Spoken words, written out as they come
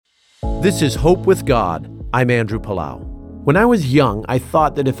This is Hope with God. I'm Andrew Palau. When I was young, I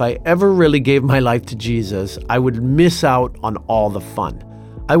thought that if I ever really gave my life to Jesus, I would miss out on all the fun.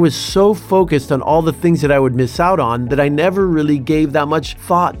 I was so focused on all the things that I would miss out on that I never really gave that much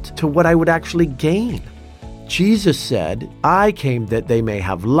thought to what I would actually gain. Jesus said, "I came that they may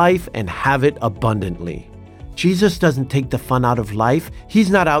have life and have it abundantly." Jesus doesn't take the fun out of life.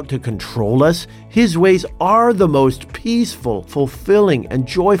 He's not out to control us. His ways are the most peaceful, fulfilling, and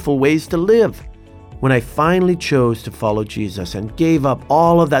joyful ways to live. When I finally chose to follow Jesus and gave up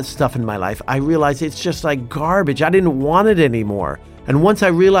all of that stuff in my life, I realized it's just like garbage. I didn't want it anymore. And once I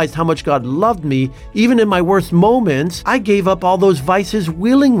realized how much God loved me, even in my worst moments, I gave up all those vices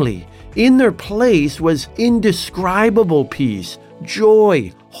willingly. In their place was indescribable peace,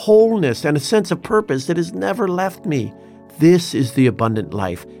 joy, wholeness, and a sense of purpose that has never left me. This is the abundant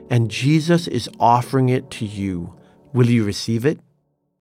life, and Jesus is offering it to you. Will you receive it?